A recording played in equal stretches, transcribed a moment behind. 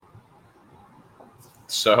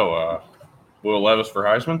So, Will Levis for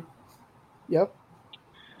Heisman? Yep.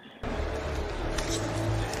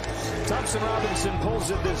 Thompson Robinson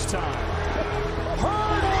pulls it this time.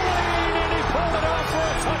 Hurdling, and he pulled it off for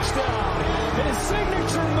a touchdown. His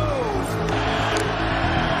signature move.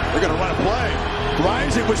 They're going to run a play.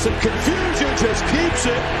 Rising with some confusion, just keeps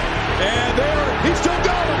it. And there, he's still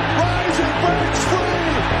going. Rising breaks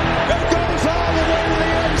free. And goes all the way to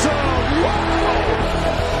the end zone. Wow!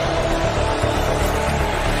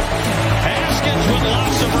 Haskins with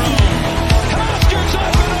lots of room. Haskins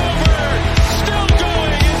up and over. Still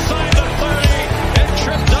going inside the 30. And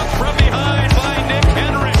tripped up from behind by Nick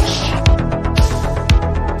Henrich.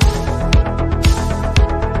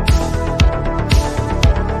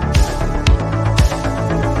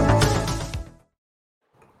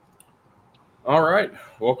 All right.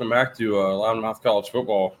 Welcome back to Loudmouth College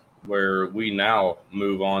Football, where we now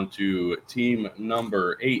move on to team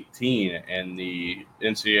number 18 and the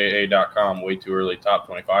NCAA.com way too early top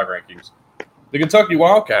 25 rankings. The Kentucky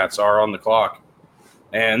Wildcats are on the clock.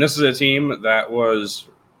 And this is a team that was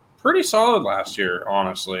pretty solid last year,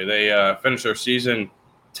 honestly. They finished their season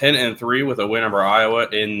 10-3 with a win over Iowa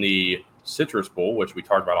in the Citrus Bowl, which we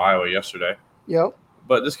talked about Iowa yesterday. Yep.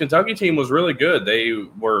 But this Kentucky team was really good. They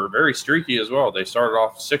were very streaky as well. They started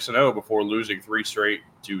off 6-0 before losing 3 straight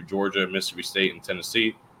to Georgia, Mississippi State, and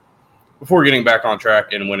Tennessee before getting back on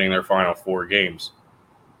track and winning their final 4 games.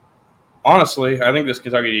 Honestly, I think this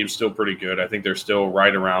Kentucky team is still pretty good. I think they're still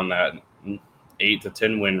right around that 8 to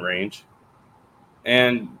 10 win range.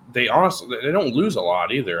 And they don't lose a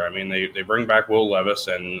lot either. I mean, they bring back Will Levis,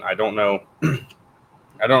 and I don't know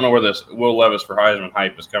where this Will Levis for Heisman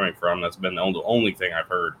hype is coming from. That's been the only thing I've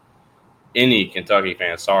heard any Kentucky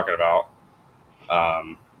fans talking about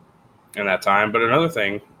in that time. But another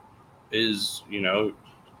thing is, he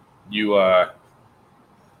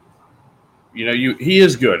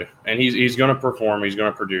is good, and he's going to perform. He's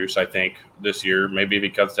going to produce, I think, this year. Maybe if he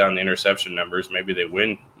cuts down the interception numbers, maybe they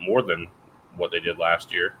win more than what they did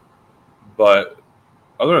last year. But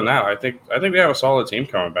other than that, I think they have a solid team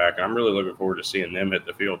coming back, and I'm really looking forward to seeing them hit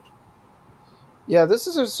the field. Yeah, this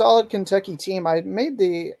is a solid Kentucky team. I made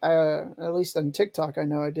the, at least on TikTok, I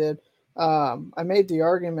know I did. I made the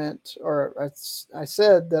argument, or I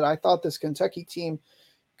said that I thought this Kentucky team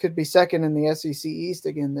could be second in the SEC East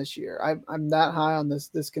again this year. I'm that high on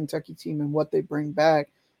this Kentucky team and what they bring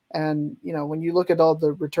back. And, when you look at all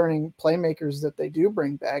the returning playmakers that they do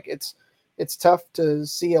bring back, it's tough to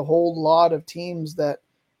see a whole lot of teams that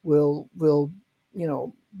will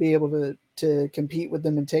be able to compete with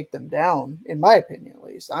them and take them down, in my opinion at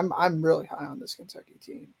least. I'm really high on this Kentucky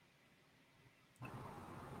team.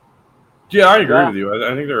 Yeah, I agree with you.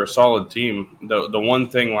 I think they're a solid team. The one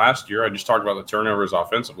thing last year, I just talked about the turnovers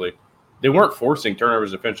offensively. They weren't forcing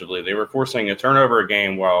turnovers offensively. They were forcing a turnover a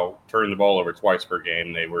game while turning the ball over twice per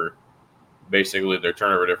game. They were basically, their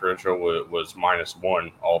turnover differential was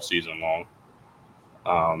 -1 all season long.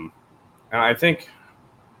 And I think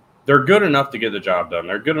they're good enough to get the job done.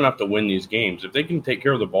 They're good enough to win these games. If they can take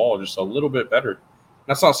care of the ball just a little bit better.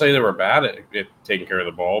 That's not saying they were bad at taking care of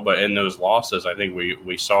the ball, but in those losses, I think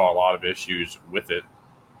we saw a lot of issues with it.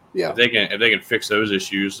 Yeah. If they can fix those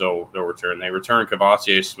issues, they'll return. They return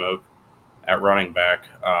Cavassier Smoke at running back.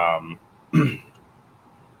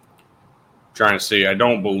 Trying to see. I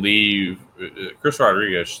don't believe Chris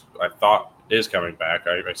Rodriguez, I thought, is coming back.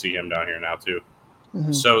 I see him down here now too.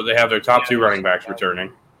 Mm-hmm. So they have their top 2 running backs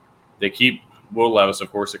returning. They keep Will Levis,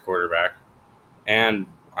 of course, at quarterback. And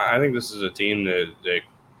I think this is a team that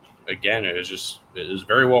again, is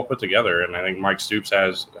very well put together. And I think Mike Stoops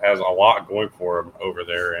has a lot going for him over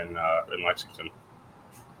there in Lexington.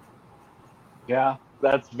 Yeah,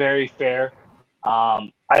 that's very fair.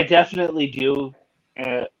 I definitely do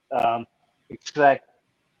expect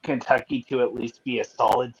Kentucky to at least be a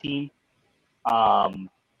solid team. I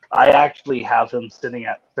actually have them sitting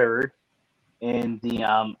at 3rd in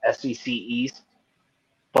the SEC East,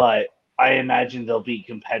 but I imagine they'll be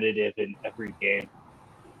competitive in every game.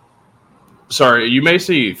 Sorry, you may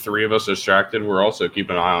see 3 of us distracted. We're also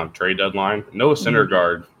keeping an eye on trade deadline. Noah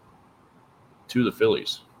Syndergaard to the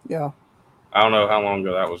Phillies. Yeah. I don't know how long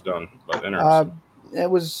ago that was done, but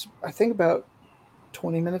it was, I think, about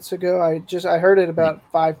 20 minutes ago. I heard it about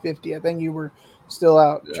 5:50. I think you were still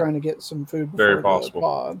out trying to get some food before Very possible. the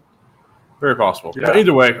pod. Very possible. Yeah. But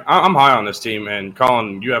either way, I'm high on this team. And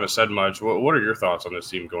Collin, you haven't said much. What are your thoughts on this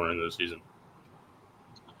team going into the season?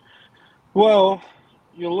 Well,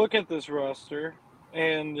 you look at this roster,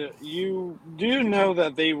 and you do know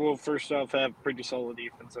that they will first off have pretty solid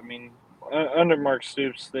defense. I mean, under Mark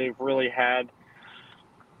Stoops, they've really had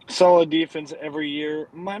solid defense every year.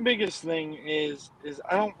 My biggest thing is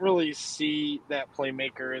I don't really see that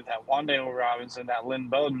playmaker, that Wan'Dale Robinson, that Lynn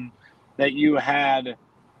Bowden that you had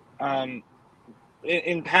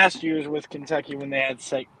in past years with Kentucky when they had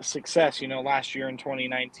success, last year in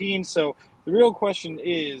 2019. So the real question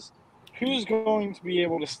is, who's going to be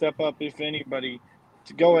able to step up, if anybody,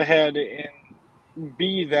 to go ahead and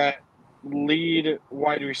be that lead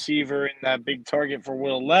wide receiver and that big target for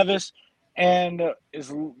Will Levis? And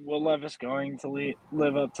is Will Levis going to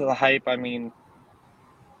live up to the hype? I mean,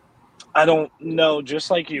 I don't know.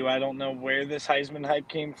 Just like you, I don't know where this Heisman hype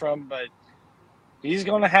came from, but he's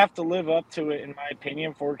going to have to live up to it, in my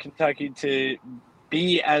opinion, for Kentucky to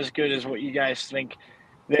be as good as what you guys think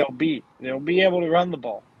they'll be. They'll be able to run the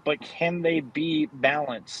ball, but can they be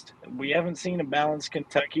balanced? We haven't seen a balanced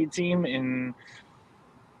Kentucky team in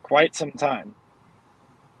quite some time.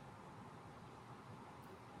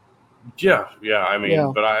 Yeah. I mean,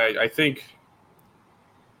 Yeah. but I think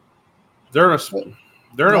they're in a Last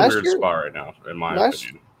weird year- spot right now, in my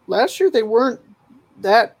opinion. Last year they weren't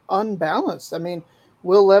that unbalanced. I mean,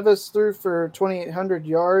 Will Levis threw for 2,800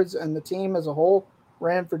 yards, and the team as a whole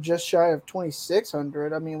ran for just shy of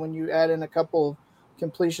 2,600. I mean, when you add in a couple of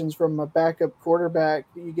completions from a backup quarterback,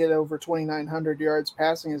 you get over 2,900 yards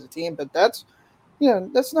passing as a team. But that's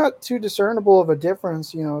not too discernible of a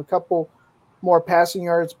difference. A couple more passing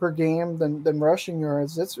yards per game than rushing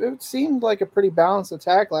yards. It seemed like a pretty balanced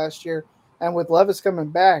attack last year, and with Levis coming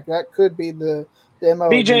back, that could be the MO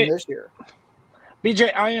again this year.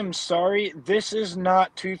 BJ, I am sorry. This is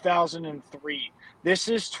not 2003. This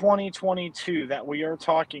is 2022 that we are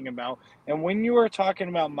talking about. And when you are talking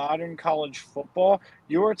about modern college football,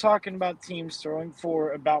 you are talking about teams throwing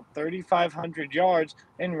for about 3,500 yards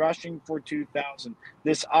and rushing for 2,000.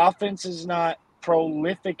 This offense is not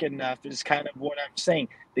prolific enough, is kind of what I'm saying.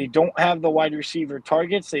 They don't have the wide receiver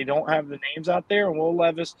targets. They don't have the names out there. And Will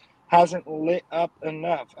Levis hasn't lit up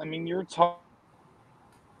enough. I mean, you're talking.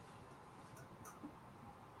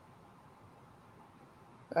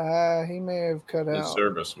 He may have cut The out.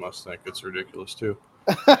 service must think it's ridiculous too.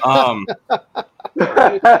 I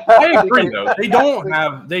agree though.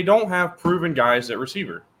 They don't have proven guys at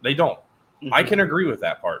receiver. They don't. I can agree with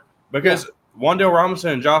that part because Wan'Dale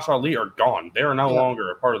Robinson and Josh Ali are gone. They are no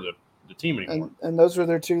longer a part of the team anymore. And those were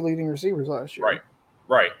their two leading receivers last year.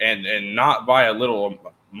 Right. And not by a little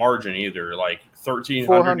margin either. Like 1,300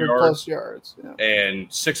 400 yards plus yards and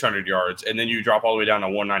 600 yards, and then you drop all the way down to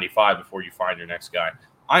 195 before you find your next guy.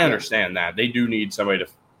 I understand that. They do need somebody to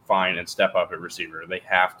find and step up at receiver. They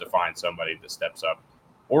have to find somebody that steps up,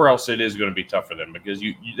 or else it is going to be tough for them because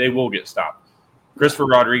they will get stopped. Christopher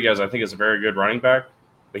Rodriguez, I think, is a very good running back,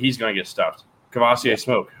 but he's going to get stuffed. Kavasier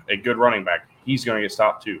Smoke, a good running back, he's going to get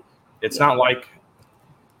stopped too. It's not like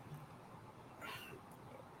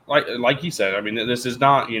he said. I mean, this is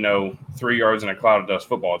not 3 yards in a cloud of dust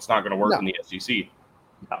football. It's not going to work in the SEC.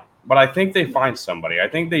 No. But I think they find somebody. I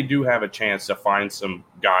think they do have a chance to find some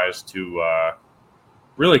guys to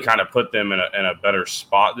really kind of put them in a better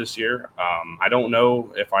spot this year. I don't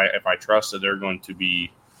know if I trust that they're going to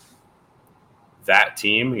be that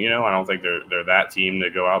team. I don't think they're that team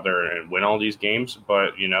to go out there and win all these games.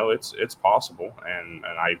 But it's possible, and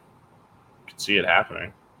I can see it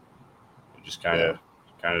happening. It just kind of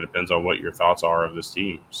depends on what your thoughts are of this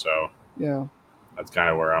team. So yeah. That's kind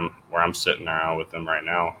of where I'm sitting now with them right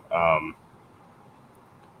now.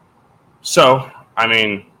 So, I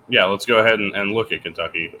mean, yeah, let's go ahead and look at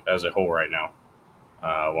Kentucky as a whole right now.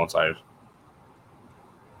 Once I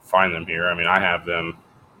find them here, I mean, I have them.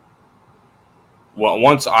 Well,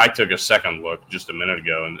 once I took a second look just a minute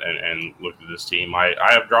ago and looked at this team, I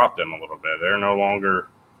have dropped them a little bit. They're no longer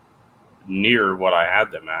near what I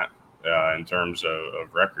had them at in terms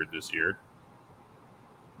of record this year.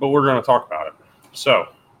 But we're going to talk about it. So,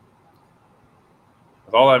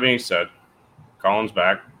 with all that being said, Collin's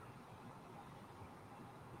back.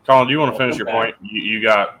 Collin, do you want to finish your point? You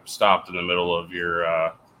got stopped in the middle of your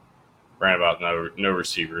rant about no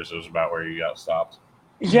receivers. It was about where you got stopped.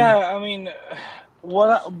 Yeah, I mean,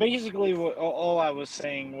 all I was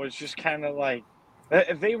saying was just kind of like,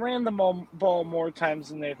 if they ran the ball more times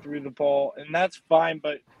than they threw the ball, and that's fine,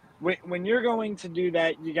 but when you're going to do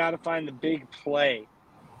that, you got to find the big play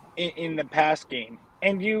in the pass game.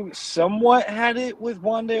 And you somewhat had it with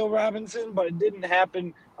Wan'Dale Robinson, but it didn't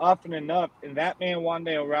happen often enough. And that man,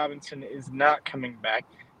 Wan'Dale Robinson, is not coming back.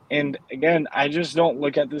 And again, I just don't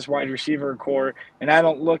look at this wide receiver core, and I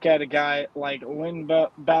don't look at a guy like Lynn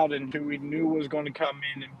Bowden, who we knew was going to come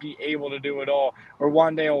in and be able to do it all, or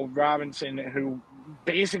Wan'Dale Robinson, who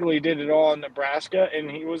basically did it all in Nebraska,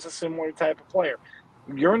 and he was a similar type of player.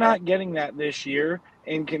 You're not getting that this year,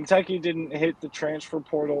 and Kentucky didn't hit the transfer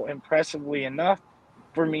portal impressively enough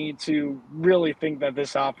for me to really think that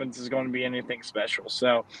this offense is going to be anything special.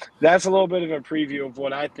 So that's a little bit of a preview of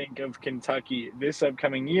what I think of Kentucky this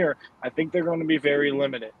upcoming year. I think they're going to be very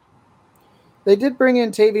limited. They did bring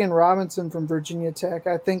in Tavian Robinson from Virginia Tech.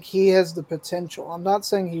 I think he has the potential. I'm not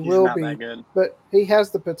saying He's will not be, that good. but he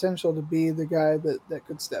has the potential to be the guy that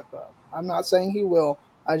could step up. I'm not saying he will.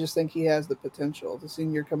 I just think he has the potential. The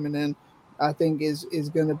senior coming in, I think, is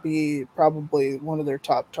going to be probably one of their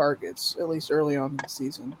top targets, at least early on in the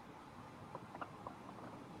season.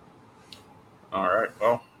 All right.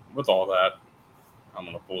 Well, with all that, I'm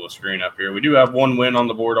going to pull the screen up here. We do have one win on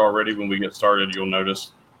the board already. When we get started, you'll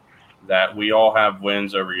notice that we all have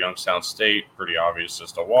wins over Youngstown State. Pretty obvious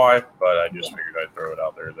as to why, but I just figured I'd throw it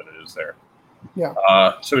out there that it is there. Yeah.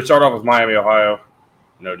 So we start off with Miami, Ohio.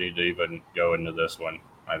 No need to even go into this one.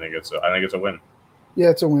 I think it's a win. Yeah,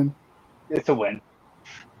 it's a win. It's a win.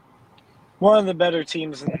 One of the better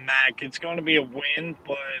teams in the MAC. It's going to be a win,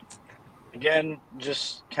 but again,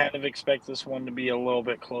 just kind of expect this one to be a little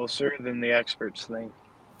bit closer than the experts think.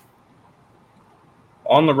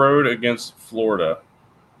 On the road against Florida.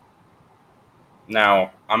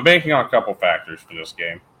 Now, I'm banking on a couple factors for this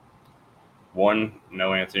game. One,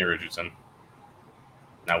 no Anthony Richardson.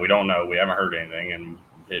 Now, we don't know. We haven't heard anything, and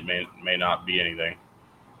it may not be anything.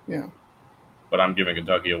 Yeah. But I'm giving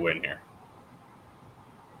Kentucky a win here.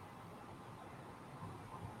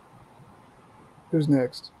 Who's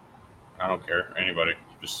next? I don't care. Anybody.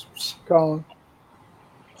 Just Collin.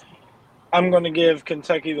 I'm going to give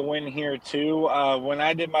Kentucky the win here, too. When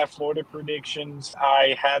I did my Florida predictions,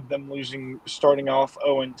 I had them starting off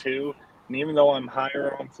 0-2. And even though I'm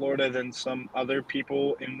higher on Florida than some other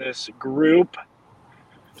people in this group,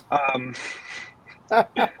 look,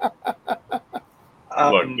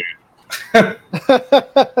 dude.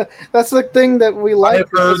 That's the thing that we like. I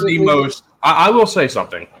have heard the most. I will say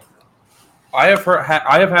something. I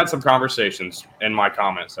have had some conversations in my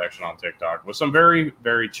comment section on TikTok with some very,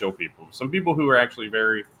 very chill people. Some people who are actually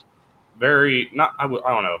very, very not. I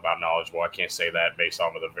don't know about knowledgeable. I can't say that based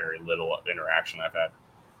off of the very little interaction I've had.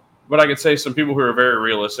 But I could say some people who are very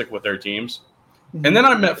realistic with their teams. And then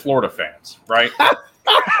I met Florida fans, right?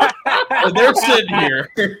 And they're sitting here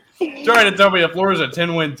trying to tell me that Florida's a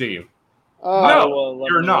 10-win team. No,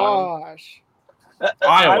 you're not. Gosh.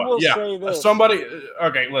 Iowa, say this. Somebody.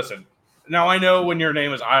 Okay, listen. Now I know when your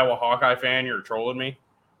name is Iowa Hawkeye fan, you're trolling me.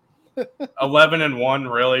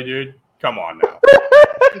 11-1, really, dude? Come on now.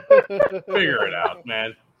 Figure it out,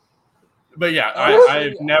 man. But yeah,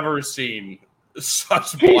 I've never seen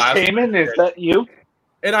such blasphemy. Shaman, is that you?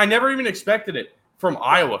 And I never even expected it from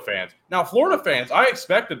Iowa fans. Now, Florida fans, I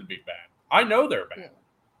expected to be bad. I know they're bad.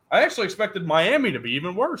 I actually expected Miami to be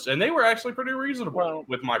even worse, and they were actually pretty reasonable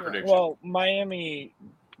with my prediction. Well, Miami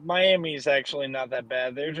is actually not that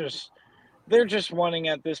bad. They're just wanting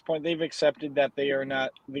at this point. They've accepted that they are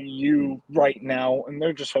not the U right now, and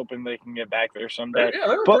they're just hoping they can get back there someday. Yeah,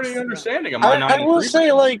 they're pretty understanding of my 9-3. I will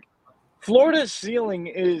say, like, Florida's ceiling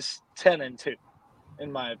is 10-2,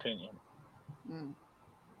 in my opinion.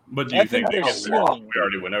 But do you think they get there? Ceiling. We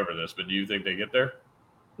already went over this, but do you think they get there?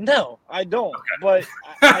 No, I don't. Okay. But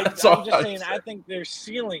I'm just saying, I think their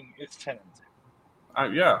ceiling is 10-2.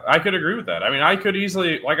 Yeah, I could agree with that. I mean, I could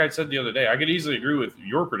easily, like I said the other day, I could easily agree with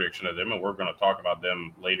your prediction of them, and we're going to talk about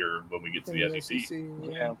them later when we get to the SEC.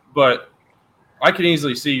 Yeah. But I can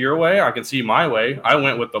easily see your way. I can see my way. I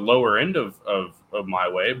went with the lower end of my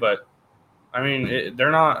way, but I mean,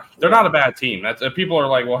 they're not a bad team. That's people are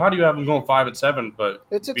like, well, how do you have them going 5-7, but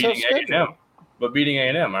it's a beating A&M? But beating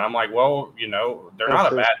A&M, and I'm like, well, they're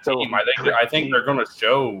not a bad team. I think they're going to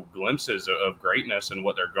show glimpses of greatness and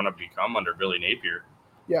what they're going to become under Billy Napier.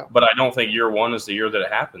 Yeah. But I don't think year one is the year that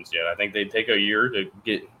it happens yet. I think they take a year to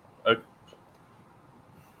get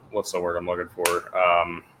what's the word I'm looking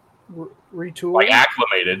for? Retool, like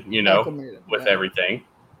acclimated, with everything.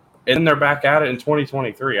 And they're back at it in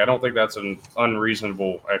 2023. I don't think that's an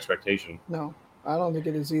unreasonable expectation. No, I don't think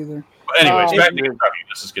it is either. But anyways, back to Kentucky.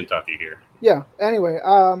 This is Kentucky here. Yeah. Anyway,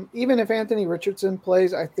 even if Anthony Richardson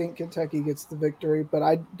plays, I think Kentucky gets the victory. But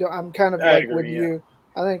I'm kind of with you.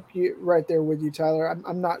 I think right there with you, Tyler.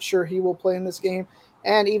 I'm not sure he will play in this game.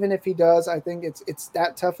 And even if he does, I think it's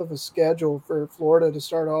that tough of a schedule for Florida to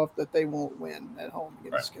start off that they won't win at home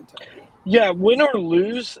against Kentucky. Yeah, win or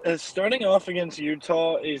lose, starting off against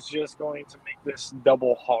Utah is just going to make this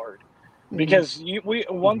double hard. Because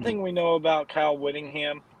one thing we know about Kyle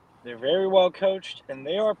Whittingham, they're very well coached, and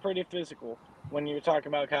they are pretty physical when you're talking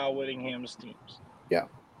about Kyle Whittingham's teams. Yeah.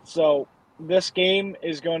 So this game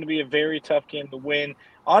is going to be a very tough game to win.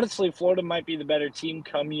 Honestly, Florida might be the better team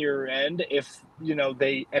come year end if,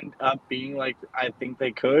 they end up being like I think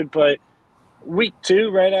they could. But week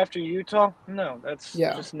 2, right after Utah, no, that's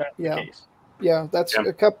just not the case. Yeah, that's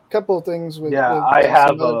a couple of things with I have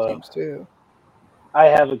some other teams too. I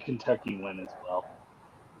have a Kentucky win as well.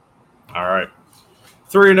 All right.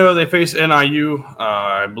 3-0, they face NIU.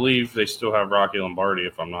 I believe they still have Rocky Lombardi,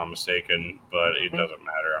 if I'm not mistaken, but it doesn't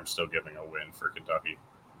matter. I'm still giving a win for Kentucky.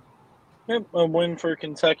 Yep, a win for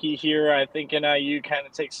Kentucky here. I think NIU kind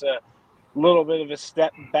of takes a little bit of a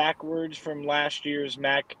step backwards from last year's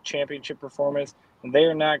MAC championship performance. They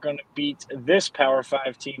are not going to beat this Power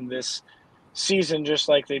 5 team this season just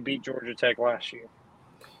like they beat Georgia Tech last year.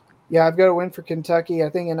 Yeah, I've got a win for Kentucky. I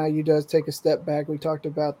think NIU does take a step back. We talked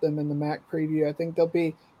about them in the MAC preview. I think they'll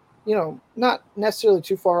be, not necessarily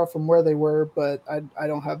too far off from where they were, but I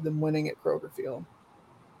don't have them winning at Kroger Field,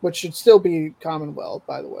 which should still be Commonwealth,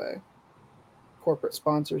 by the way. Corporate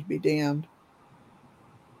sponsors be damned.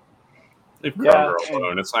 Leave Kroger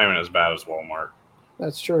alone. It's not even as bad as Walmart.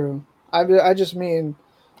 That's true. I just mean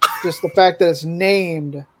just the fact that it's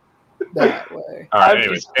named that way. All right,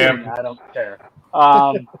 anyways, I don't care.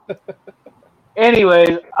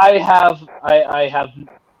 Anyways, I have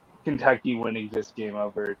Kentucky winning this game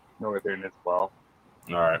over Northern as well.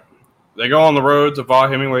 All right. They go on the road to Vaught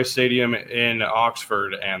Hemingway Stadium in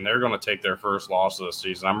Oxford, and they're going to take their first loss of the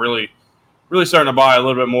season. I'm really starting to buy a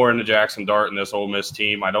little bit more into Jackson Dart and this Ole Miss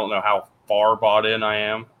team. I don't know how far bought in I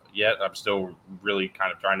am yet. I'm still really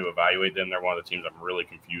kind of trying to evaluate them. They're one of the teams I'm really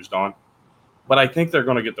confused on. But I think they're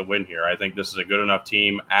going to get the win here. I think this is a good enough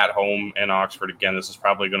team at home in Oxford. Again, this is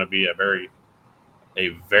probably going to be a very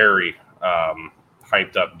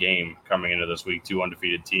hyped up game coming into this week. 2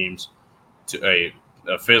 undefeated teams to a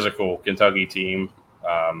physical Kentucky team.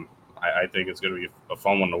 I think it's going to be a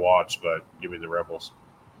fun one to watch, but give me the Rebels.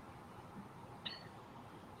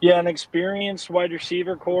 Yeah, an experienced wide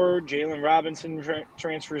receiver core. Jalen Robinson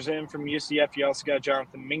transfers in from UCF. You also got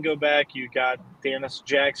Jonathan Mingo back. You got Dennis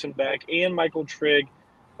Jackson back and Michael Trigg.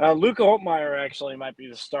 Luca Holtmeyer actually might be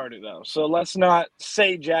the starter, though. So let's not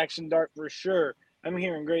say Jackson Dart for sure. I'm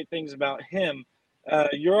hearing great things about him.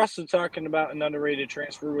 You're also talking about an underrated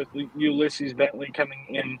transfer with Ulysses Bentley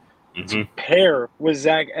coming in to pair with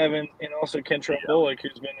Zach Evans and also Kentrell Bullock,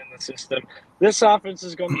 who's been in the system. This offense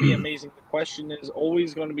is going to be amazing. The question is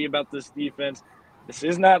always going to be about this defense. This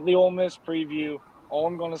is not the Ole Miss preview. All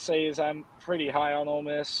I'm going to say is I'm pretty high on Ole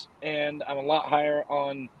Miss, and I'm a lot higher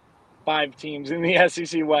on 5 teams in the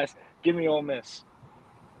SEC West. Give me Ole Miss.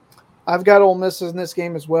 I've got Ole Miss in this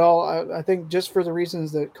game as well. I think just for the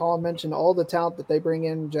reasons that Collin mentioned, all the talent that they bring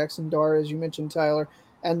in, Jackson Dart, as you mentioned, Tyler,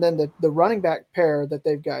 and then the running back pair that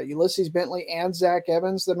they've got, Ulysses Bentley and Zach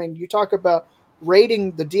Evans. I mean, you talk about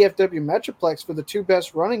rating the DFW Metroplex for the 2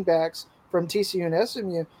 best running backs from TCU and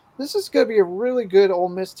SMU. This is going to be a really good Ole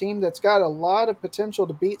Miss team that's got a lot of potential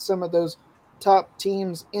to beat some of those top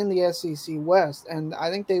teams in the SEC West, and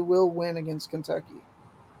I think they will win against Kentucky.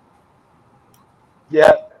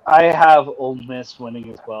 Yeah, I have Ole Miss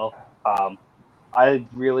winning as well. I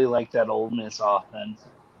really like that Ole Miss offense,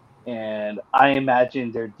 and I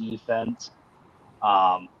imagine their defense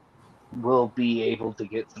will be able to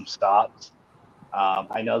get some stops.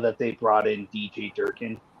 I know that they brought in DJ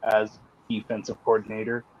Durkin as defensive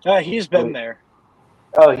coordinator. He's been there.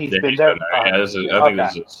 Oh, he's been there. I think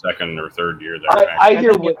this is his second or third year there. I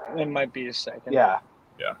think it might be his second. Yeah.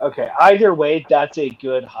 Okay. Either way, that's a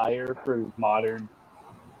good hire for modern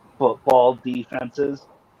football defenses.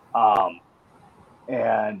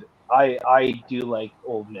 And I do like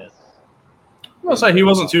Ole Miss. I'll say he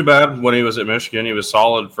wasn't too bad when he was at Michigan. He was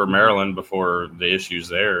solid for Maryland before the issues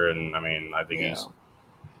there, and I mean, I think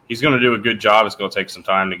he's going to do a good job. It's going to take some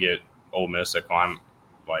time to get Ole Miss to climb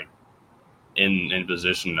in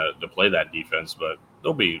position to play that defense, but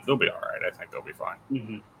they'll be all right. I think they'll be fine.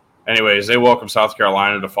 Mm-hmm. Anyways, they welcome South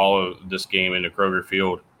Carolina to follow this game into Kroger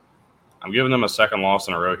Field. I'm giving them a second loss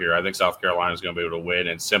in a row here. I think South Carolina is going to be able to win,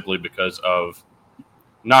 and simply because of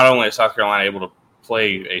not only is South Carolina able to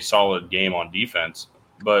play a solid game on defense,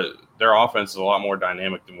 but their offense is a lot more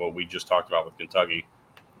dynamic than what we just talked about with Kentucky.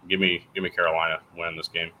 Give me Carolina winning this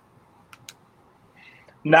game.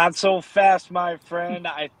 Not so fast, my friend.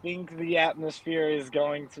 I think the atmosphere is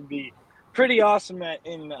going to be pretty awesome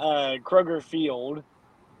in Kroger Field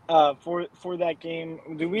for that game.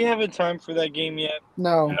 Do we have a time for that game yet?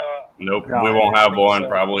 No. Nope. We won't have one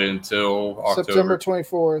probably until October. September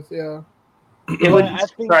 24th, yeah. It wouldn't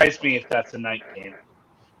surprise me if that's a night game.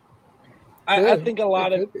 I think a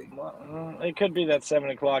lot of it could be that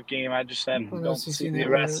 7:00 game. I just don't see the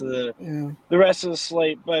rest of the rest of the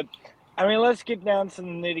slate. But I mean, let's get down to the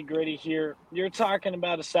nitty-gritty here. You're talking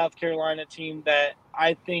about a South Carolina team that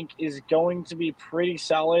I think is going to be pretty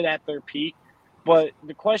solid at their peak. But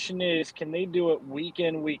the question is, can they do it week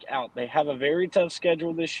in, week out? They have a very tough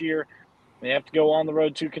schedule this year. They have to go on the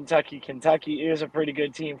road to Kentucky. Kentucky is a pretty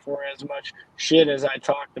good team for as much shit as I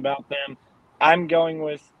talked about them. I'm going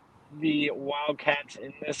with the Wildcats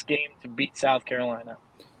in this game to beat South Carolina.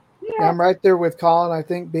 Yeah, I'm right there with Collin. I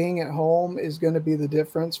think being at home is going to be the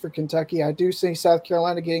difference for Kentucky. I do see South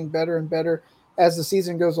Carolina getting better and better as the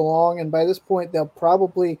season goes along, and by this point, they'll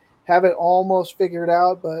probably have it almost figured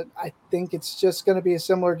out, but I think it's just going to be a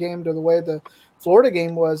similar game to the way the Florida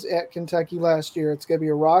game was at Kentucky last year. It's going to be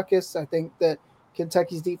a raucous. I think that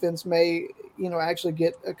Kentucky's defense may, actually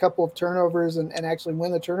get a couple of turnovers and actually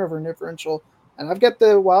win the turnover differential. And I've got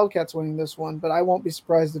the Wildcats winning this one, but I won't be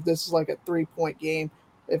surprised if this is like a 3-point game,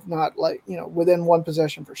 if not within one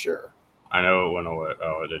possession for sure. I know it went away.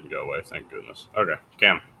 Oh, it didn't go away. Thank goodness. Okay,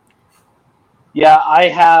 Cam. Yeah, I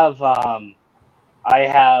have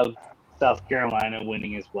South Carolina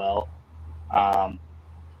winning as well.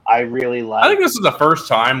 I really like. I think this is the first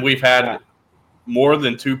time we've had more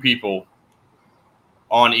than two people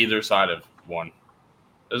on either side of one.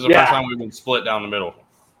 This is the first time we've been split down the middle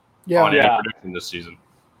on any prediction this season.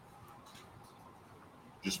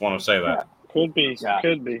 Just want to say that. Could be.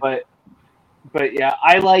 Could be. But yeah,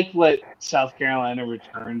 I like what South Carolina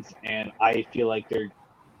returns, and I feel like they're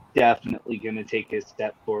definitely going to take a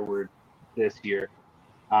step forward this year.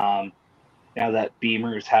 Now that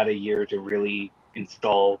Beamer's had a year to really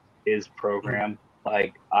install his program,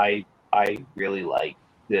 like I really like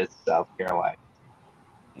this South Carolina.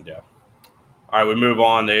 Yeah. All right, we move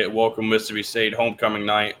on. They welcome Mississippi State homecoming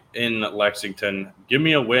night in Lexington. Give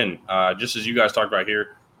me a win. Just as you guys talked about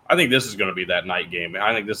here, I think this is going to be that night game.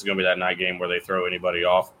 I think this is going to be that night game where they throw anybody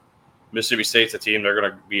off. Mississippi State's a team. They're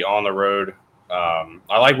going to be on the road.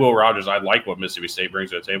 I like Will Rogers. I like what Mississippi State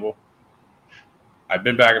brings to the table. I've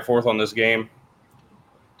been back and forth on this game.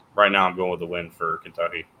 Right now I'm going with the win for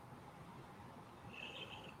Kentucky.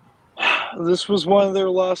 This was one of their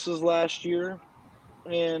losses last year,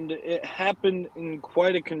 and it happened in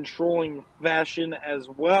quite a controlling fashion as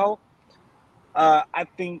well. I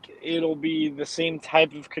think it'll be the same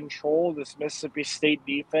type of control. This Mississippi State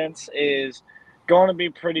defense is going to be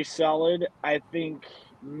pretty solid. I think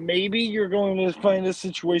maybe you're going to find a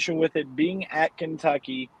situation with it being at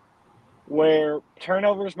Kentucky where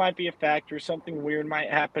turnovers might be a factor, something weird might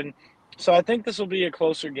happen. So I think this will be a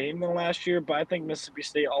closer game than last year, but I think Mississippi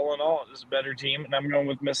State, all in all, is a better team, and I'm going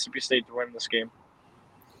with Mississippi State to win this game.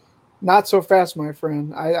 Not so fast, my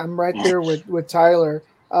friend. I'm right there with Tyler.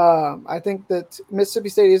 I think that Mississippi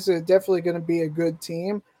State is definitely going to be a good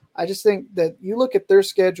team. I just think that you look at their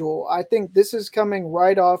schedule, I think this is coming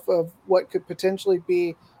right off of what could potentially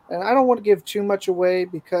be, and I don't want to give too much away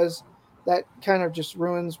because that kind of just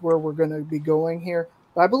ruins where we're going to be going here.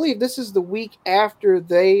 But I believe this is the week after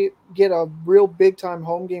they get a real big-time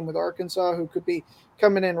home game with Arkansas, who could be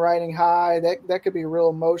coming in riding high. That could be a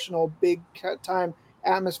real emotional, big-time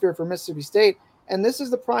atmosphere for Mississippi State. And this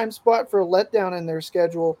is the prime spot for a letdown in their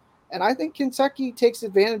schedule. And I think Kentucky takes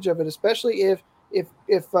advantage of it, especially if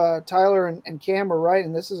Tyler and Cam are right,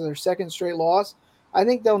 and this is their second straight loss. I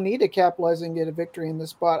think they'll need to capitalize and get a victory in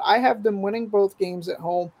this spot. I have them winning both games at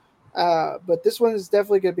home. But this one is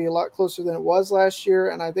definitely going to be a lot closer than it was last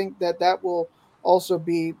year, and I think that will also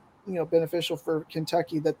be beneficial for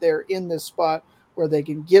Kentucky, that they're in this spot where they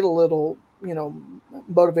can get a little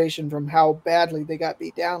motivation from how badly they got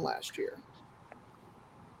beat down last year.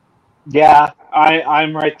 Yeah,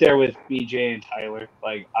 I'm right there with BJ and Tyler.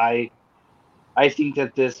 Like I think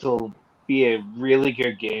that this will be a really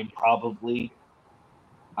good game, probably.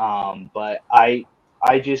 But I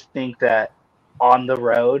just think that on the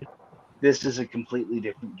road, this is a completely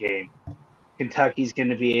different game. Kentucky's going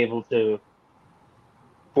to be able to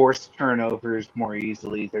force turnovers more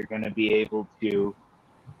easily. They're going to be able to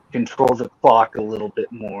control the clock a little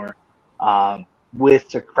bit more with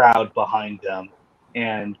the crowd behind them.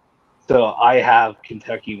 And so I have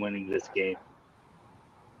Kentucky winning this game.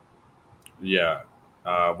 Yeah.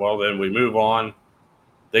 Well, then we move on.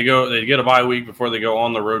 They get a bye week before they go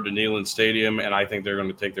on the road to Neyland Stadium, and I think they're going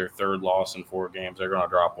to take their third loss in 4 games. They're going to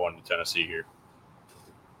drop one to Tennessee here.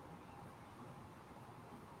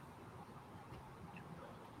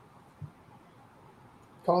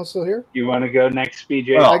 Collin still here? You want to go next,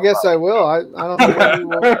 BJ? Well, I guess I will. I don't know what he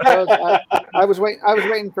was. I was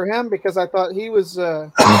waiting for him because I thought he was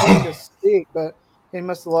going to speak, but he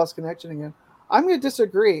must have lost connection again. I'm going to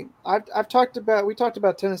disagree. We talked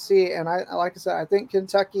about Tennessee, and like I said, I think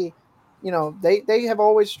Kentucky, they have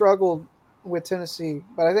always struggled with Tennessee,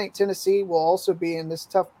 but I think Tennessee will also be in this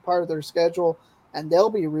tough part of their schedule, and they'll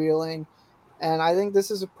be reeling. And I think this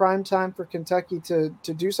is a prime time for Kentucky to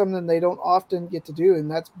do something they don't often get to do, and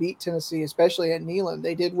that's beat Tennessee, especially at Neyland.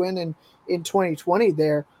 They did win in 2020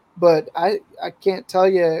 there, but I can't tell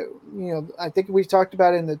you, I think we talked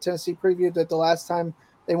about in the Tennessee preview that the last time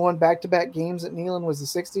they won back-to-back games at Neyland was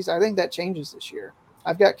the 60s. I think that changes this year.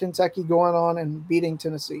 I've got Kentucky going on and beating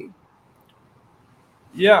Tennessee.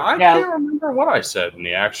 Yeah, I can't remember what I said in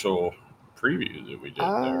the actual preview that we did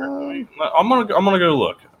there. I'm gonna go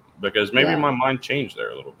look because maybe my mind changed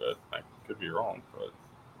there a little bit. I could be wrong, but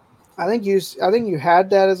I think you had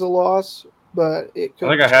that as a loss, but it could.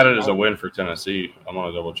 I think I had it as a win for Tennessee. I'm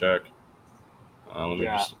gonna double check. Let me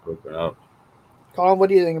just open it up. Collin, what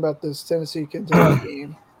do you think about this Tennessee Kentucky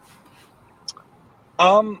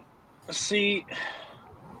game? See,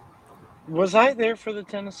 was I there for the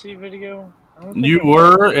Tennessee video? You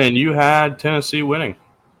were, and you had Tennessee winning.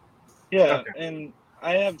 Yeah, and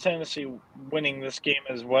I have Tennessee winning this game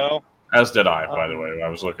as well. As did I, by the way. I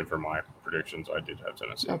was looking for my predictions. I did have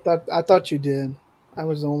Tennessee. I thought you did. I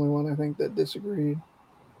was the only one, I think, that disagreed.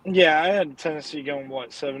 Yeah, I had Tennessee going,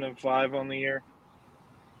 7-5 on the year?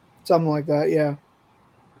 Something like that, yeah.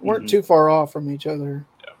 Weren't too far off from each other.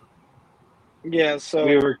 Yeah, so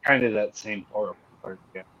we were kind of that same part.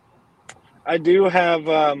 Yeah. I do have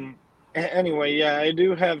I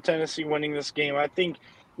do have Tennessee winning this game. I think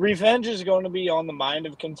revenge is going to be on the mind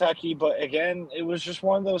of Kentucky, but again, it was just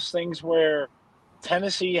one of those things where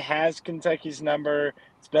Tennessee has Kentucky's number.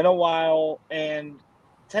 It's been a while, and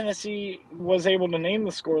Tennessee was able to name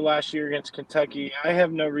the score last year against Kentucky. I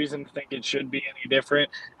have no reason to think it should be any different.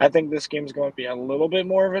 I think this game is going to be a little bit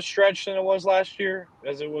more of a stretch than it was last year,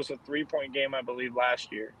 as it was a 3-point game, I believe,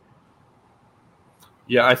 last year.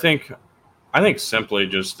 Yeah, I think simply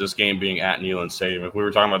just this game being at Neyland Stadium. If we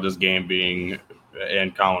were talking about this game being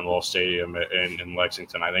in Commonwealth Stadium in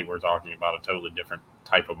Lexington, I think we're talking about a totally different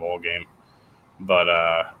type of ball game. But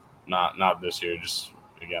not this year. Just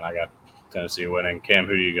again, I got Tennessee winning. Cam,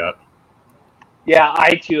 who do you got? Yeah,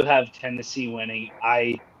 I too have Tennessee winning.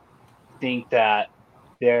 I think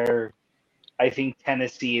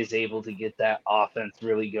Tennessee is able to get that offense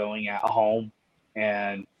really going at home,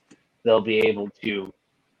 and they'll be able to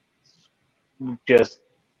just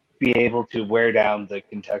be able to wear down the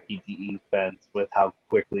Kentucky defense with how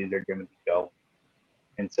quickly they're going to be going.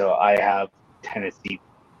 And so I have Tennessee.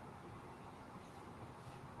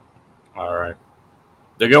 All right.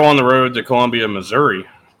 They go on the road to Columbia, Missouri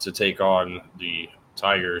to take on the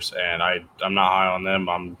Tigers, and I'm not high on them.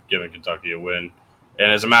 I'm giving Kentucky a win.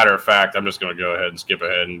 And as a matter of fact, I'm just going to go ahead and skip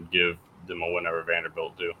ahead and give them a win over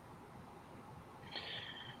Vanderbilt, too.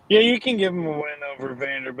 Yeah, you can give them a win over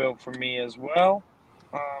Vanderbilt for me as well.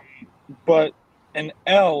 But an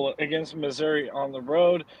L against Missouri on the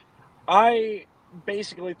road, I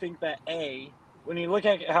basically think that, when you look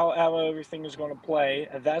at how everything is going to play,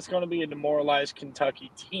 that's going to be a demoralized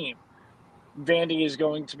Kentucky team. Vandy is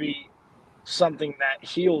going to be something that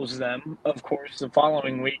heals them, of course, the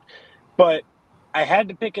following week. But I had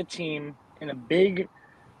to pick a team in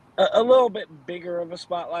a little bit bigger of a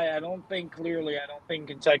spotlight. I don't think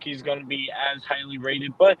Kentucky is going to be as highly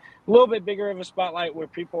rated, but a little bit bigger of a spotlight where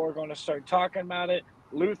people are going to start talking about it.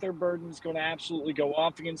 Luther Burden's going to absolutely go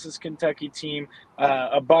off against this Kentucky team.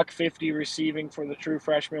 $150 receiving for the true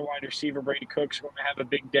freshman wide receiver Brady Cook's going to have a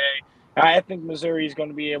big day. I think Missouri is going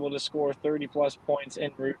to be able to score 30-plus points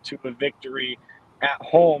en route to a victory at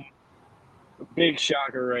home. Big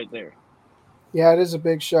shocker right there. Yeah, it is a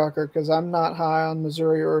big shocker because I'm not high on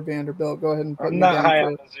Missouri or Vanderbilt. Go ahead and put I'm me not down high for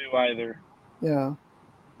on Mizzou either. Yeah,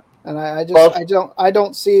 and I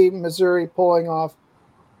don't see Missouri pulling off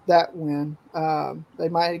that win. They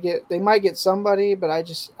might get somebody, but I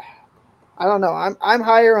don't know. I'm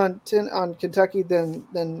higher on Kentucky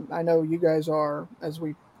than I know you guys are, as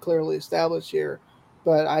we clearly established here.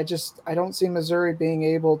 But I don't see Missouri being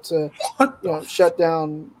able to shut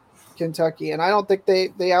down Kentucky, and I don't think they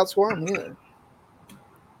outscore them either.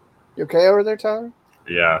 You okay over there, Tyler?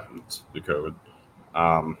 Yeah, it's the COVID.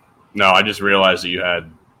 No, I just realized that you had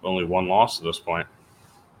only one loss at this point.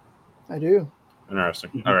 I do.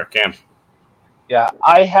 Interesting. All right, Cam. Yeah,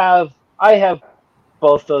 I have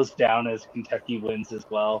both those down as Kentucky wins as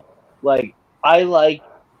well. Like, I like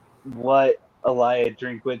what Elia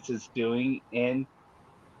Drinkwitz is doing in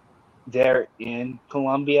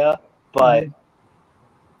Columbia, but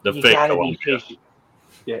you gotta be patient.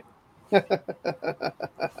 Yeah.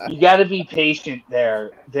 You got to be patient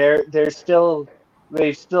there. They've still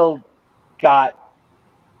got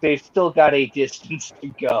a distance to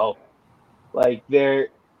go. Like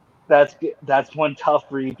that's one tough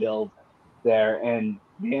rebuild, there, and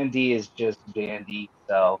Vandy is just Vandy.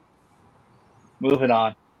 So, moving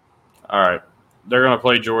on. All right. They're going to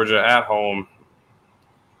play Georgia at home.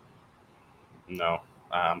 No,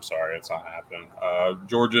 I'm sorry. It's not happening.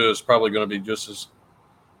 Georgia is probably going to be just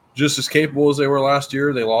as capable as they were last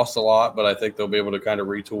year. They lost a lot, but I think they'll be able to kind of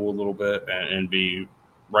retool a little bit and be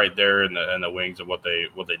right there in the wings of what they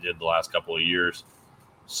did the last couple of years.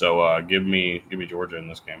 So give me Georgia in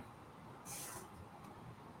this game.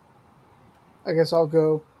 I guess I'll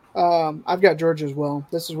go. I've got Georgia as well.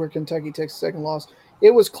 This is where Kentucky takes the second loss.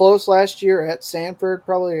 It was close last year at Sanford,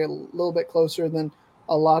 probably a little bit closer than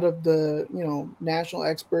a lot of the national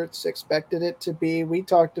experts expected it to be. We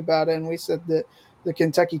talked about it, and we said that the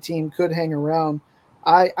Kentucky team could hang around.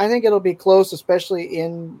 I think it'll be close, especially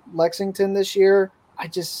in Lexington this year.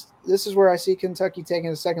 This is where I see Kentucky taking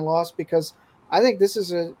a second loss because I think this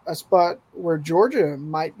is a spot where Georgia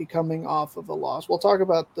might be coming off of a loss. We'll talk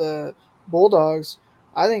about the Bulldogs.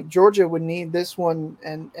 I think Georgia would need this one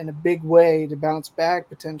and in a big way to bounce back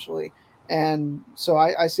potentially. And so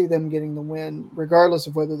I see them getting the win regardless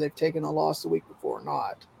of whether they've taken a loss the week before or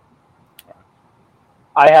not.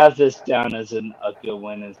 I have this down as a good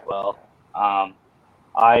win as well.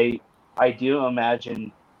 I do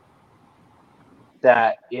imagine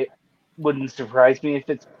that it wouldn't surprise me if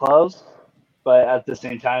it's close, but at the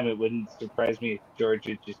same time, it wouldn't surprise me if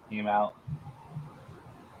Georgia just came out,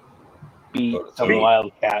 beat some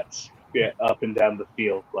Wildcats up and down the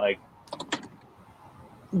field. Like,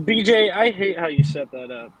 BJ, I hate how you set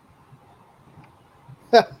that up.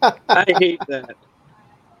 I hate that.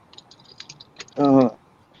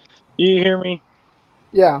 You hear me?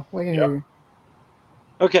 Yeah, we can hear you.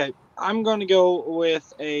 Okay, I'm going to go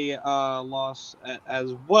with a loss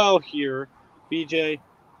as well here. BJ,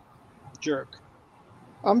 jerk.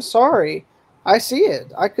 I'm sorry. I see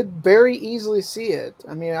it. I could very easily see it.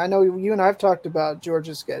 I mean, I know you and I have talked about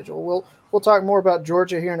Georgia's schedule. We'll talk more about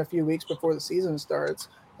Georgia here in a few weeks before the season starts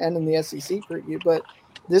and in the SEC preview. But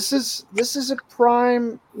this is a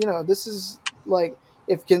prime. This is like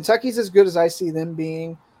if Kentucky's as good as I see them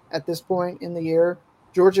being at this point in the year,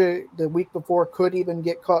 Georgia the week before could even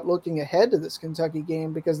get caught looking ahead to this Kentucky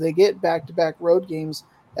game because they get back-to-back road games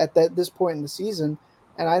at this point in the season.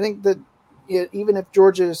 And I think that even if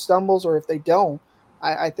Georgia stumbles or if they don't,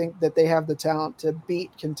 I think that they have the talent to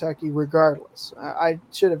beat Kentucky regardless. I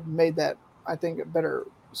should have made that, I think, a better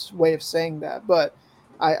way of saying that. But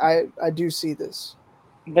I do see this.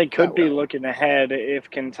 They could be looking ahead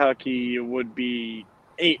if Kentucky would be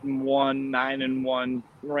 8-1, 9-1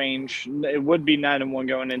 range. It would be 9-1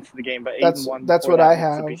 going into the game, but 8-1. That's what I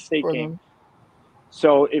have for them.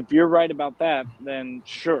 So if you're right about that, then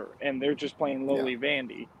sure. And they're just playing lowly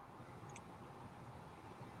Vandy.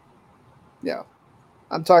 Yeah.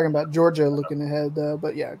 I'm talking about Georgia looking ahead, though.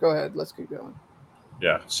 But, yeah, go ahead. Let's keep going.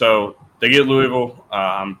 Yeah, so they get Louisville.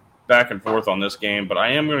 I'm back and forth on this game, but I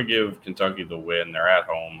am going to give Kentucky the win. They're at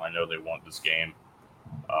home. I know they want this game.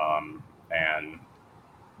 And,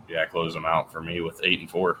 yeah, close them out for me with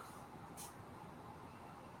 8-4.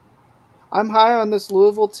 I'm high on this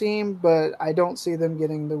Louisville team, but I don't see them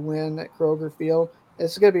getting the win at Kroger Field.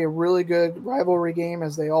 It's going to be a really good rivalry game,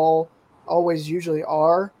 as they always usually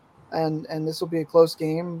are. And this will be a close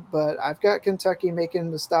game, but I've got Kentucky making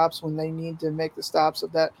the stops when they need to make the stops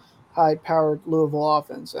of that high-powered Louisville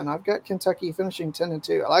offense. And I've got Kentucky finishing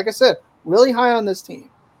 10-2. Like I said, really high on this team.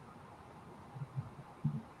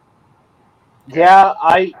 Yeah,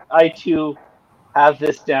 I too have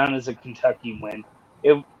this down as a Kentucky win.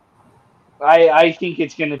 I think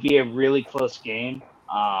it's going to be a really close game.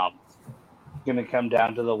 It's going to come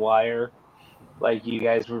down to the wire, like you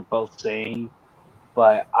guys were both saying.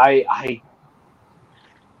 But I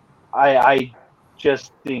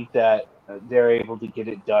just think that they're able to get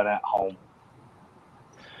it done at home.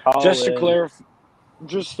 Just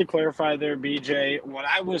to clarify there, BJ, what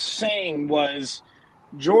I was saying was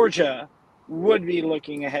Georgia would be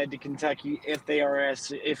looking ahead to Kentucky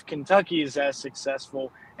if Kentucky is as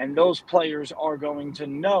successful, and those players are going to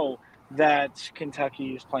know that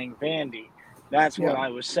Kentucky is playing Vandy. That's what I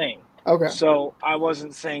was saying. Okay. So I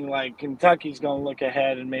wasn't saying like Kentucky's going to look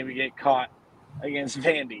ahead and maybe get caught against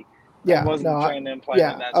Vandy. Yeah, I wasn't trying to imply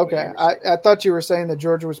that. That's okay. I thought you were saying that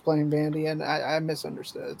Georgia was playing Vandy, and I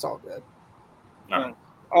misunderstood. It's all good. No.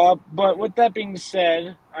 But with that being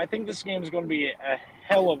said, I think this game is going to be a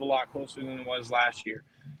hell of a lot closer than it was last year.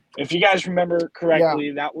 If you guys remember correctly,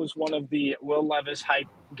 that was one of the Will Levis hype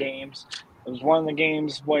games. It was one of the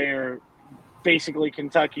games where basically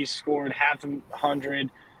Kentucky scored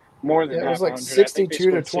 100. More than it was like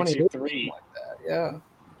 62 to 23. Like that. Yeah.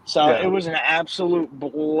 So it was an absolute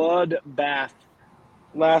bloodbath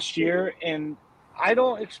last year, and I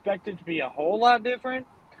don't expect it to be a whole lot different.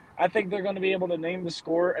 I think they're going to be able to name the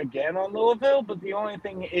score again on Louisville, but the only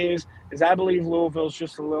thing is I believe Louisville's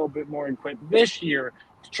just a little bit more equipped this year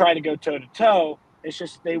to try to go toe-to-toe. It's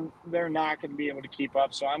just they're not going to be able to keep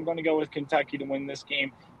up. So I'm going to go with Kentucky to win this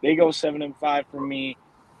game. They go 7-5 for me.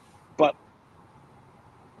 But,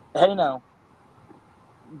 hey, no.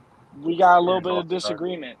 We got a little bit of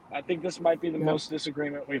disagreement. I think this might be the most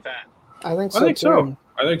disagreement we've had. I think so.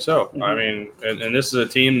 I think so. Mm-hmm. I mean, and this is a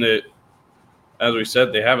team that, as we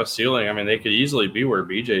said, they have a ceiling. I mean, they could easily be where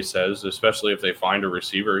BJ says, especially if they find a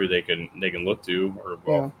receiver who they can look to,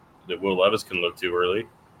 or that Will Levis can look to early.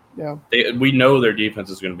 Yeah. We know their defense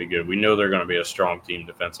is going to be good. We know they're going to be a strong team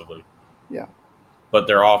defensively. Yeah. But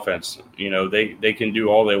their offense, they can do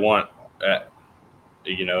all they want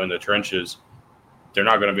in the trenches. They're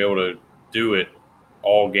not going to be able to do it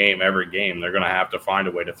all game, every game. They're going to have to find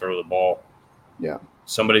a way to throw the ball. Yeah.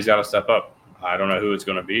 Somebody's got to step up. I don't know who it's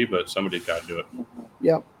going to be, but somebody's got to do it.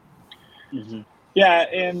 Yep. Mm-hmm. Yeah,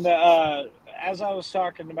 and as I was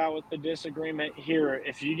talking about with the disagreement here,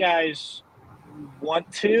 if you guys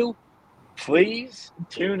want to, please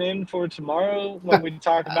tune in for tomorrow when we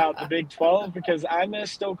talk about the Big 12, because I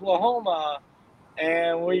missed Oklahoma,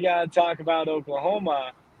 and we got to talk about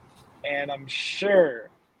Oklahoma, and I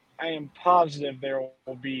am positive there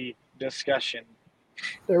will be discussion.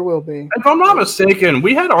 There will be. If I'm not mistaken,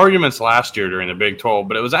 we had arguments last year during the Big 12,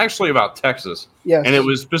 but it was actually about Texas. Yes. And it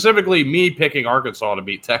was specifically me picking Arkansas to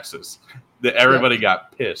beat Texas that everybody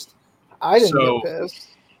got pissed. I didn't get pissed.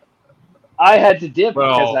 I had to dip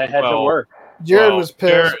because I had to work. Jared was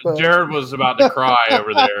pissed. Jared was about to cry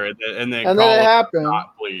over there, and then it happened.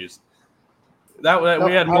 Not pleased. We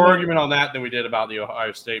had more argument on that than we did about the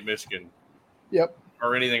Ohio State Michigan. Yep.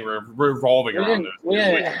 Or anything revolving around those. We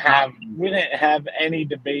didn't have any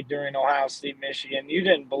debate during Ohio State Michigan. You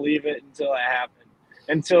didn't believe it until it happened.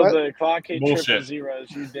 Until the clock hit triple zeros,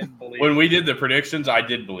 you didn't believe it. When we did the predictions, I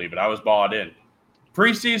did believe it. I was bought in.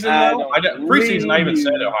 Preseason, I even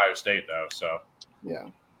said Ohio State, though. So, yeah.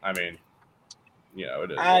 I mean,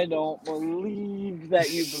 it is. I don't believe that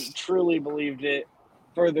you truly believed it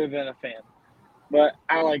further than a fan. But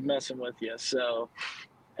I like messing with you, so.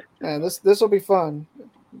 And this will be fun.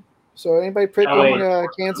 So, anybody picking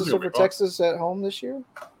Kansas over Texas at home this year?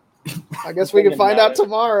 I guess we can find out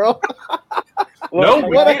tomorrow.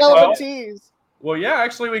 What a hell of a tease. Well, yeah,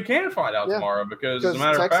 actually, we can find out tomorrow because, as a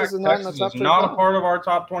matter of fact, Texas is not a part of our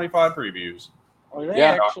top 25 previews. Are they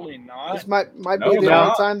actually not? This might be the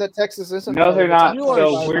only time that Texas isn't. No, they're not. You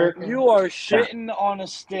are shitting on a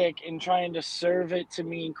stick and trying to serve it to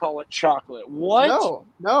me and call it chocolate. What?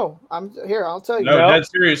 No. I'm here. I'll tell you. No, dead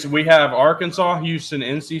serious. We have Arkansas, Houston,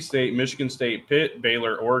 NC State, Michigan State, Pitt,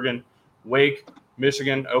 Baylor, Oregon, Wake,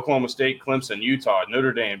 Michigan, Oklahoma State, Clemson, Utah,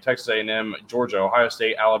 Notre Dame, Texas A&M, Georgia, Ohio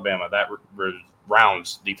State, Alabama. That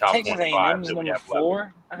rounds the top Texas 25 that we have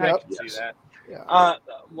 4. I can see that. Yeah.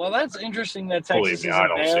 Well, that's interesting that Texas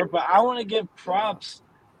isn't there, but I want to give props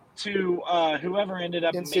to whoever ended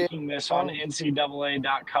up making this on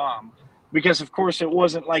NCAA.com, because, of course, it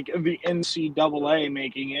wasn't like the NCAA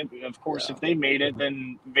making it. Of course, if they made it,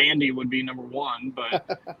 then Vandy would be number 1.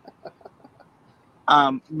 But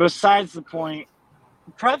besides the point,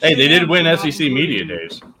 props. Hey, they did win SEC Media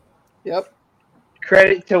Days. Yep.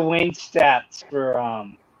 Credit to Wayne Stats for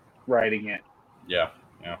writing it. Yeah.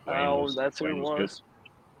 That's what it was.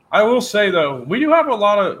 I will say though, we do have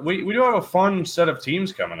we do have a fun set of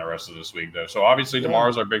teams coming the rest of this week though. So obviously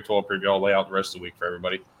tomorrow's our Big 12 preview. I'll lay out the rest of the week for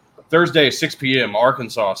everybody. Thursday, 6 p.m.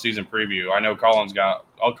 Arkansas season preview. I know Collin's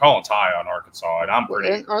high on Arkansas, and I'm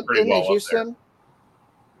pretty well Houston? Up there.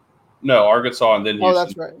 No, Arkansas and then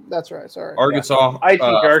Houston. Oh, that's right. Sorry. Yeah. Arkansas. I think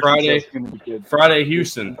Arkansas is going to be good. Friday,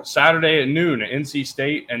 Houston. Saturday at noon, NC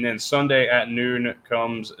State, and then Sunday at noon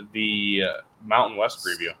comes the Mountain West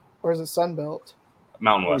preview. Or is it Sun Belt?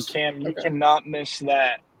 Mountain West. You cannot miss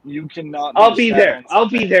that. You cannot. I'll be there. I'll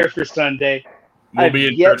be there for Sunday. I've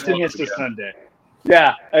yet to miss a Sunday.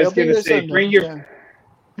 Yeah, I was going to say, bring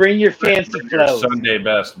your fancy clothes. Sunday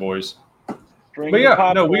best, boys. We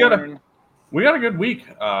got a good week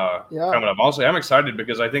coming up. Also, I'm excited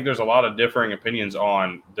because I think there's a lot of differing opinions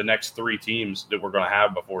on the next 3 teams that we're going to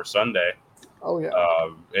have before Sunday. Oh yeah.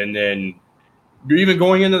 And then even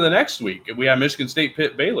going into the next week, we have Michigan State,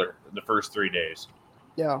 Pitt, Baylor the first 3 days.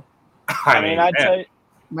 Yeah. I'd say.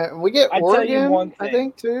 Man, we get Oregon, I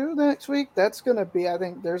think, too, next week. That's going to be, I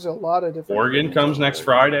think, there's a lot of different. Oregon comes next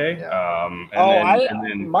Friday. Yeah.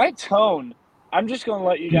 My tone, I'm just going to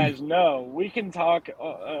let you guys know. We can talk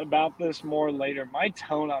about this more later. My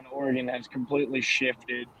tone on Oregon has completely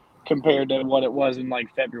shifted compared to what it was in,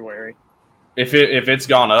 February. If it's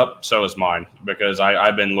gone up, so is mine, because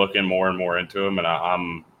I've been looking more and more into them, and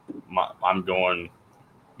I'm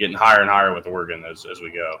getting higher and higher with Oregon as we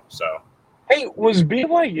go. So Hey, was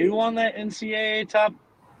BYU on that NCAA top?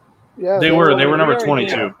 Yeah, they were number already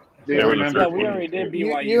 22. did. They were Yeah, the we already did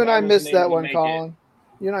BYU. You and I missed wasn't that able to one, make it. Colin.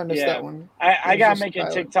 You and I missed Yeah. that one. I It got to was make a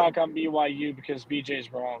just TikTok on BYU because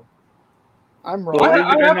BJ's wrong. I'm wrong. Believe I it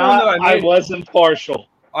or have one not, that I I made. wasn't partial.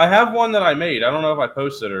 I have one that I made. I don't know if I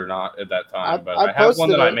posted it or not at that time, but I have one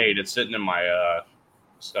posted that I it. made. It's sitting in my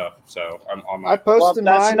stuff. So I'm on I my. posted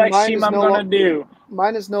Well, that's mine. the next Mine team is I'm no going to lo- do.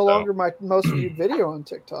 Mine is no So. longer my most viewed video on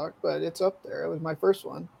TikTok, but it's up there. It was my first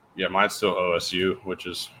one. Yeah, mine's still OSU, which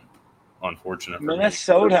is unfortunate for me.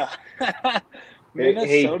 Minnesota. Hey,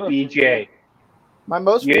 Minnesota. BJ. My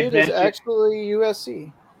most You had viewed is mentioned- actually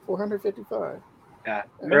USC, 455. Yeah.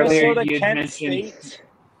 Minnesota, Earlier you had Kent mentioned. State.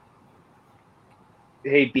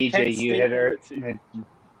 Hey, BJ, Kent you State had number two. mentioned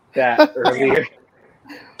that earlier.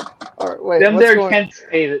 All right, wait. Them what's there going- Kent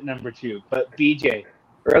State at number 2. But BJ,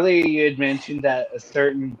 earlier you had mentioned that a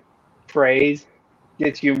certain phrase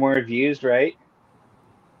gets you more views, right?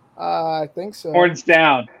 I think so. Horns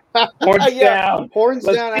down. Horns down. Horns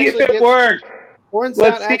Let's down see if actually it works. Horns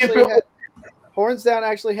Let's down see if actually it Horns down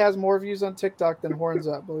actually has more views on TikTok than Horns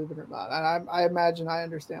up. Believe it or not, and I imagine I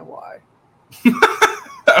understand why.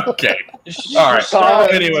 Okay. All right. Oh,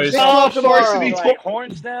 anyways. Oh, of course, tomorrow. he's Like,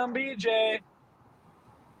 horns down, BJ.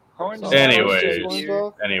 Horns down. Anyways. Horns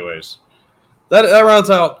off. Anyways, that rounds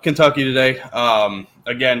out Kentucky today.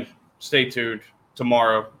 Again, stay tuned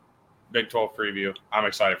tomorrow. Big 12 preview. I'm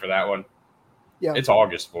excited for that one. Yeah, It's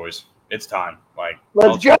August, boys. It's time. Like,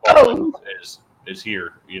 Let's college football go. is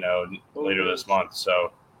here. Later this month.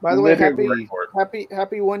 So by the way, Literally.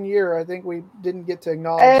 happy 1 year. I think we didn't get to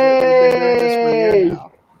acknowledge that we've been doing this for a year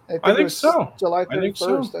now. I think it was so. July I think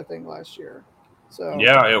 31st, so. I think last year. So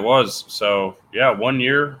yeah, it was. So yeah, 1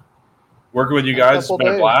 year working with you A guys has couple been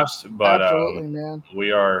a days. blast. But absolutely, man.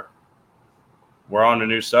 we're on to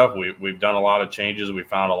new stuff. We've done a lot of changes. We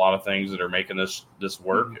found a lot of things that are making this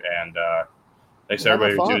work. And thanks to We're having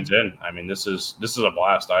everybody who fun. tunes in. I mean, this is a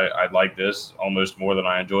blast. I like this almost more than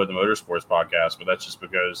I enjoyed the Motorsports podcast, but that's just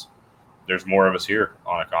because there's more of us here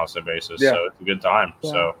on a constant basis. Yeah. So it's a good time.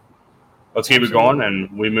 Yeah. So let's keep it going and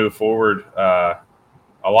we move forward.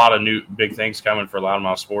 A lot of new big things coming for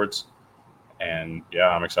Loudmouth Sports. And yeah,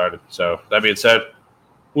 I'm excited. So that being said,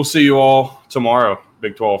 we'll see you all tomorrow,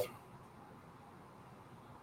 Big 12.